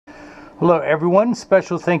Hello everyone,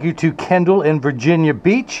 special thank you to Kendall in Virginia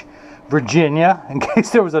Beach, Virginia, in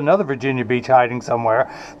case there was another Virginia Beach hiding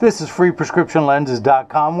somewhere. This is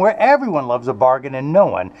freeprescriptionlenses.com, where everyone loves a bargain and no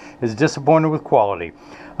one is disappointed with quality.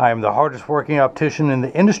 I am the hardest working optician in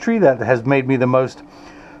the industry. That has made me the most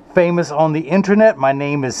famous on the internet. My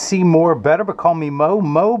name is C More Better, but call me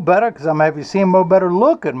Mo Better, because I'm happy seeing Mo Better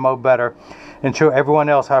look at Mo Better and show everyone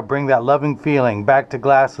else how I bring that loving feeling back to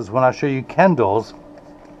glasses when I show you Kendall's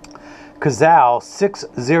Cazal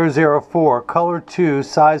 6004 color 2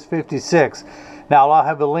 size 56. Now I'll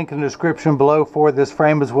have a link in the description below for this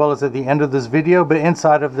frame as well as at the end of this video, but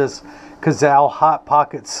inside of this Cazal hot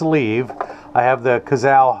pocket sleeve I have the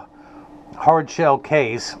Cazal hard shell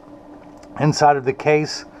case. Inside of the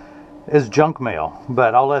case is junk mail,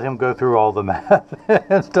 but I'll let him go through all the math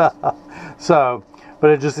and stuff. So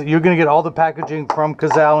but you're going to get all the packaging from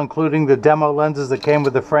Cazal, including the demo lenses that came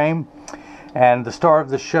with the frame. And the star of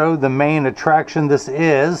the show, the main attraction, this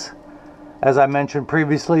is, as I mentioned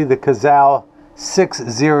previously, the Cazal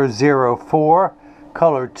 6004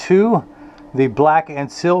 color 2, the black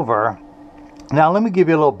and silver. Now let me give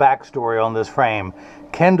you a little backstory on this frame.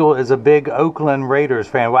 Kendall is a big Oakland Raiders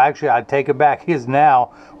fan. Well, actually, I take it back. He is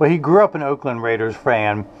now, well, he grew up an Oakland Raiders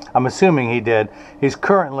fan. I'm assuming he did. He's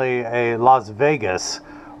currently a Las Vegas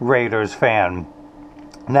Raiders fan.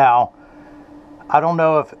 Now, I don't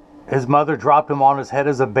know if his mother dropped him on his head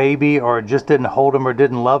as a baby or just didn't hold him or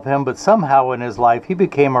didn't love him, but somehow in his life he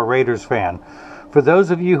became a Raiders fan. For those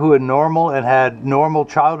of you who are normal and had normal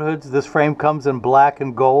childhoods, this frame comes in black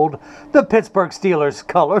and gold, the Pittsburgh Steelers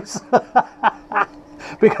colors.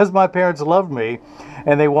 Because my parents loved me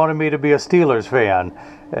and they wanted me to be a Steelers fan.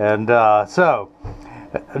 And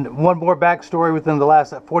one more backstory within the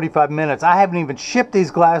last 45 minutes. I haven't even shipped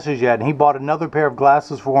these glasses yet, and he bought another pair of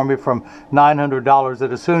glasses for me from $900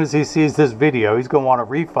 that as soon as he sees this video, he's going to want a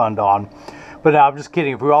refund on. But now, I'm just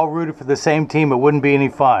kidding. If we all rooted for the same team, it wouldn't be any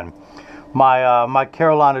fun. My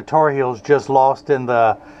Carolina Tar Heels just lost in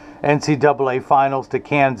the NCAA finals to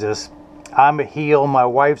Kansas. I'm a heel. My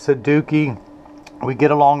wife's a Dookie. We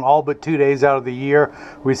get along all but 2 days out of the year.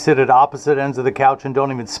 We sit at opposite ends of the couch and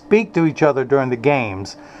don't even speak to each other during the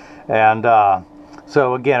games. And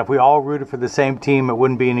so again, if we all rooted for the same team, it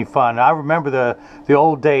wouldn't be any fun. I remember the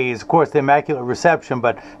old days, of course, the Immaculate Reception,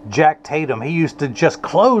 but Jack Tatum, he used to just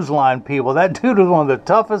clothesline people. That dude was one of the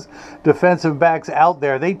toughest defensive backs out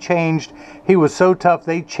there. He was so tough,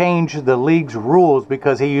 they changed the league's rules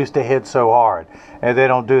because he used to hit so hard. And they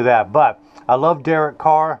don't do that. But I love Derek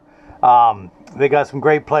Carr. They got some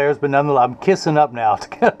great players, but nonetheless, I'm kissing up now to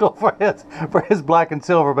Kendall for his black and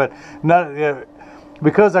silver. But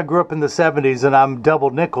because I grew up in the 70s and I'm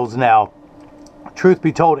double nickels now, truth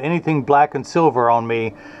be told, anything black and silver on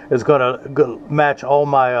me is going to match all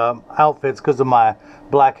my outfits because of my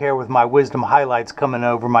black hair with my wisdom highlights coming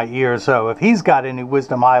over my ears. So if he's got any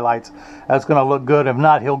wisdom highlights, that's going to look good. If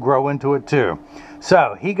not, he'll grow into it too.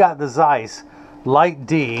 So he got the Zeiss Light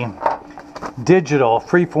D digital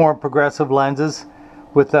freeform progressive lenses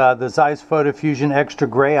with the Zeiss Photofusion Extra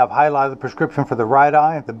Gray. I've highlighted the prescription for the right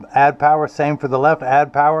eye, the add power, same for the left,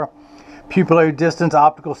 add power, pupillary distance,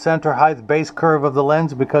 optical center height, base curve of the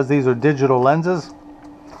lens because these are digital lenses.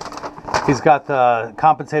 He's got the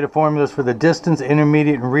compensated formulas for the distance,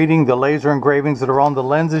 intermediate, and reading, the laser engravings that are on the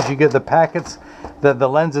lenses. You get the packets that the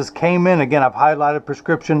lenses came in. Again, I've highlighted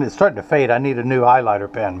prescription. It's starting to fade. I need a new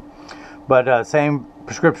highlighter pen. But same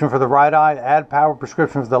prescription for the right eye, add power,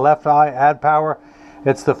 prescription for the left eye, add power.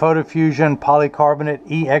 It's the Photofusion Polycarbonate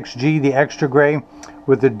EXG, the Extra Gray,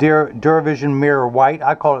 with the DuraVision Mirror White.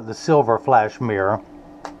 I call it the Silver Flash Mirror.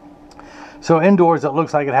 So indoors, it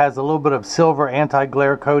looks like it has a little bit of silver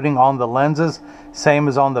anti-glare coating on the lenses, same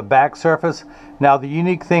as on the back surface. Now, the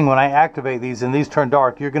unique thing when I activate these and these turn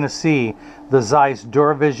dark, you're going to see the Zeiss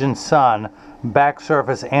DuraVision Sun back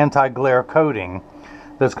surface anti-glare coating.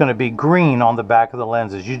 That's going to be green on the back of the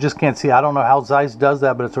lenses. You just can't see. I don't know how Zeiss does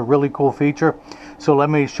that, but it's a really cool feature. So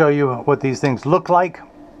let me show you what these things look like.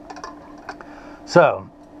 So,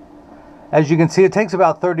 as you can see, it takes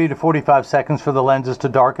about 30 to 45 seconds for the lenses to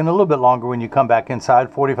darken. A little bit longer when you come back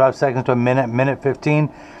inside. 45 seconds to a minute 15.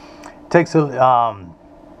 Takes a...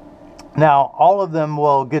 Now, all of them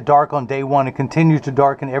will get dark on day one and continue to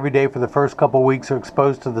darken every day for the first couple weeks are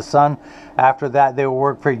exposed to the sun. After that, they will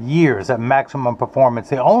work for years at maximum performance.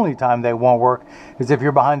 The only time they won't work is if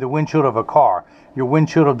you're behind the windshield of a car. Your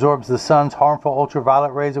windshield absorbs the sun's harmful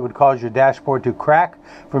ultraviolet rays that would cause your dashboard to crack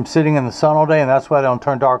from sitting in the sun all day, and that's why they don't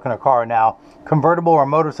turn dark in a car. Now, convertible or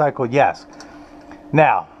motorcycle, yes.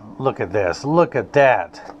 Now, look at this. Look at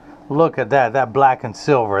that. Look at that. That black and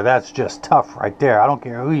silver. That's just tough right there. I don't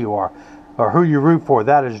care who you are. or who you root for,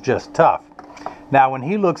 that is just tough. Now when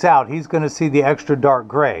he looks out, he's going to see the extra dark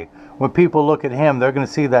gray. When people look at him, they're going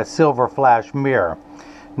to see that silver flash mirror.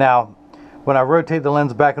 Now when I rotate the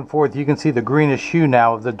lens back and forth, you can see the greenish hue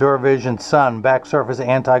now of the DuraVision Sun back surface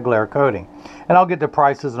anti-glare coating. And I'll get to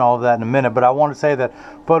prices and all of that in a minute, but I want to say that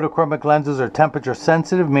photochromic lenses are temperature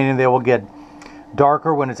sensitive, meaning they will get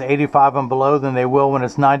darker when it's 85 and below than they will when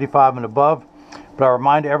it's 95 and above. But I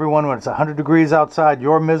remind everyone, when it's 100 degrees outside,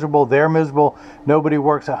 you're miserable, they're miserable. Nobody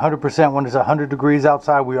works 100% when it's 100 degrees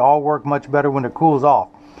outside. We all work much better when it cools off.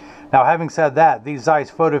 Now, having said that, these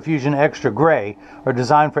Zeiss Photofusion Extra Gray are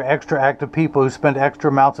designed for extra active people who spend extra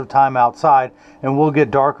amounts of time outside and will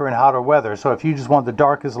get darker in hotter weather. So if you just want the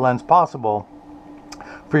darkest lens possible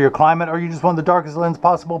for your climate, or you just want the darkest lens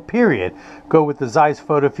possible, period, go with the Zeiss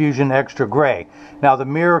Photofusion Extra Gray. Now, the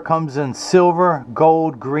mirror comes in silver,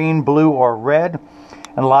 gold, green, blue, or red.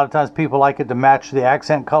 And a lot of times people like it to match the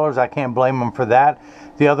accent colors. I can't blame them for that.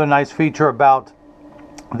 The other nice feature about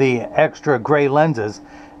the Extra Gray lenses,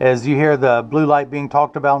 as you hear the blue light being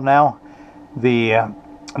talked about now, the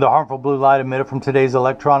harmful blue light emitted from today's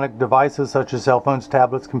electronic devices such as cell phones,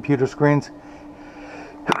 tablets, computer screens.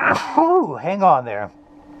 Ooh, hang on there.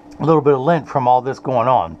 A little bit of lint from all this going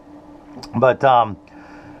on. But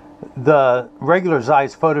the regular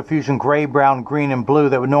Zeiss Photofusion gray, brown, green, and blue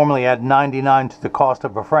that would normally add $99 to the cost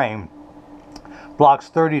of a frame blocks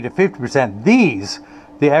 30 to 50%. These,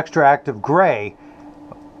 the extra active gray,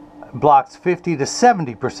 blocks 50 to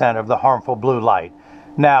 70% of the harmful blue light.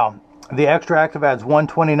 Now, the extra active adds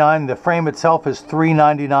 $129. The frame itself is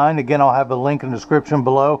 $399. Again, I'll have a link in the description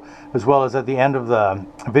below, as well as at the end of the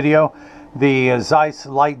video. The Zeiss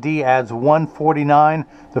Light D adds $149.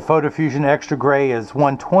 The Photofusion Extra Gray is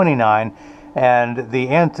 $129, and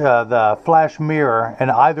the flash mirror in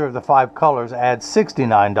either of the 5 colors adds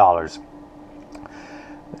 $69.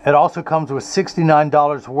 It also comes with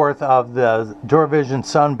 $69 worth of the DuraVision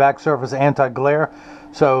Sun back surface anti-glare.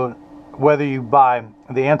 So whether you buy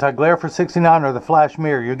the anti-glare for $69 or the flash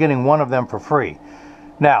mirror, you're getting one of them for free.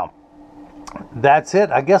 Now, that's it.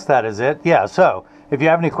 I guess that is it. Yeah, so if you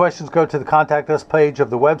have any questions, go to the Contact Us page of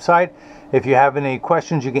the website. If you have any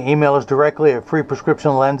questions, you can email us directly at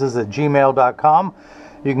freeprescriptionlenses@gmail.com.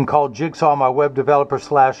 You can call Jigsaw, my web developer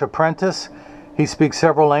 / apprentice. He speaks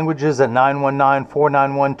several languages at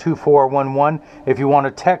 919-491-2411. If you want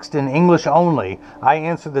to text in English only, I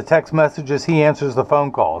answer the text messages, he answers the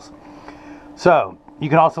phone calls. So, you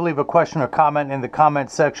can also leave a question or comment in the comment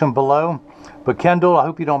section below. But Kendall, I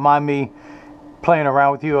hope you don't mind me playing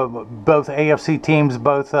around with you. Both AFC teams,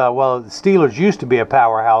 well, the Steelers used to be a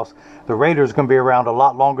powerhouse. The Raiders are going to be around a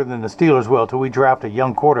lot longer than the Steelers will till we draft a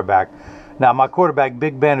young quarterback. Now, my quarterback,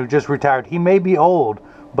 Big Ben, who just retired, he may be old,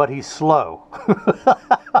 but he's slow.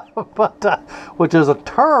 Which is a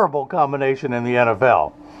terrible combination in the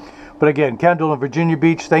NFL. But again, Kendall in Virginia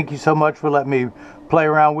Beach, thank you so much for letting me play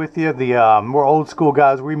around with you. We're old school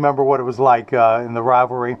guys. We remember what it was like in the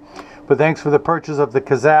rivalry. But thanks for the purchase of the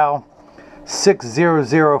Cazal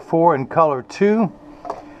 6004 in color 2.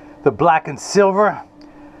 The black and silver.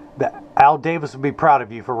 Al Davis will be proud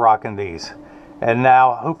of you for rocking these. And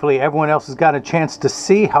now, hopefully, everyone else has got a chance to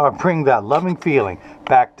see how I bring that loving feeling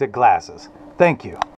back to glasses. Thank you.